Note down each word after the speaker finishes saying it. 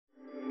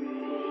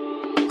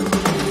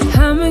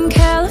I'm in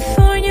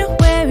California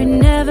where it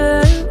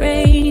never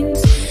rains.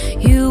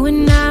 You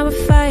and I were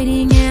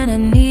fighting and I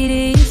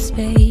needed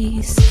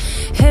space.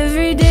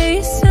 Every day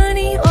is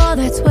sunny, oh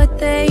that's what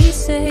they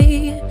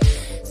say.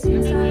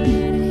 Since I've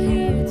been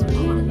here it's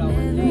raining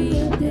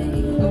every day.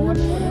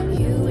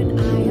 You and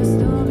I are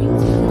storming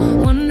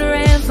too. Wonder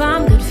if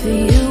I'm good for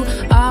you.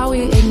 Are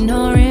we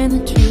ignoring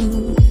the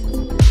truth?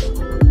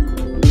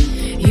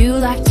 You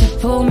like to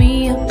pull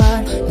me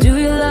apart. Do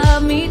you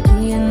love me? Do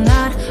you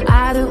not?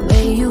 Either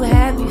way you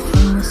had me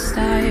from the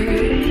start.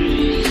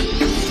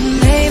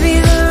 Maybe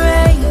the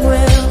rain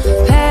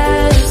will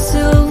pass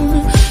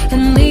soon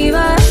and leave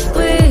us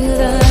with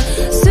a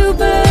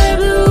super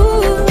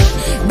blue.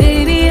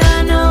 Baby,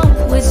 I know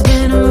it's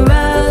been a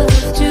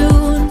rough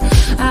June.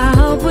 I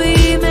hope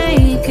we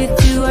make it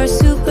to our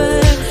super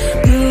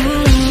blue.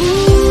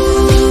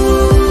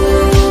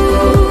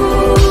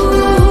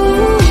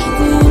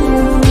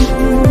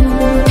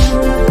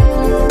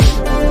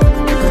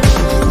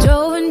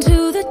 Drove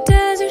into the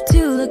desert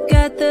to look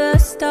at the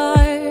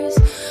stars.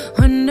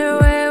 Wonder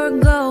where we're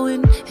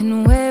going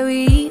and where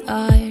we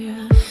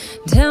are.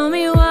 Tell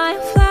me why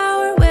a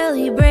flower, will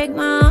he break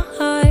my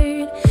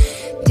heart?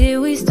 Did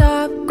we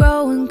stop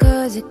growing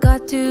cause it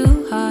got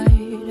too hard?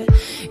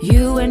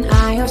 You and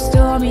I are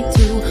stormy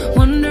too.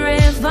 Wonder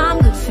if I'm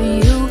good for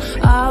you.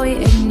 Are we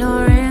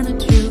ignoring the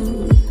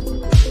truth?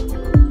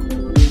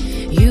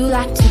 You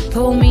like to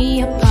pull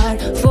me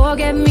apart.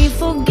 Forget me,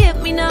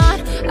 forget me not.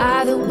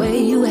 Either way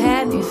you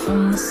had me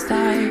from the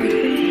start.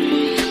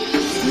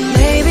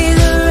 Maybe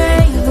the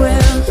rain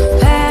will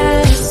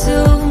pass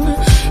soon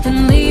and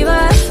leave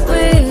us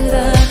with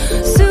a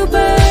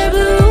super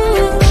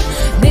blue.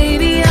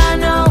 Baby, I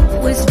know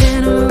it's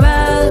been a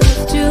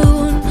rough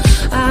June.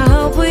 I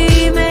hope we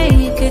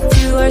make it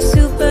to our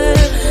super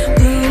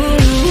blue.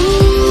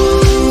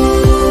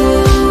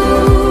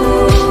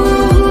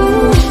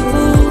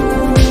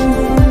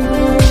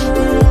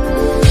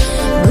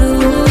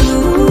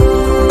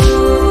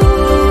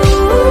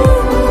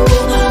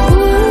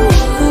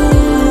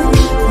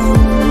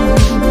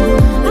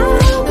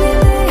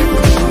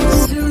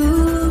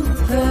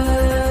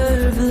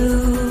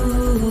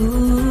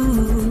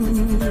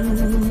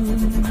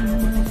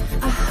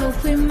 I hope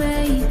we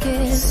make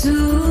it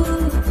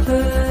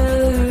super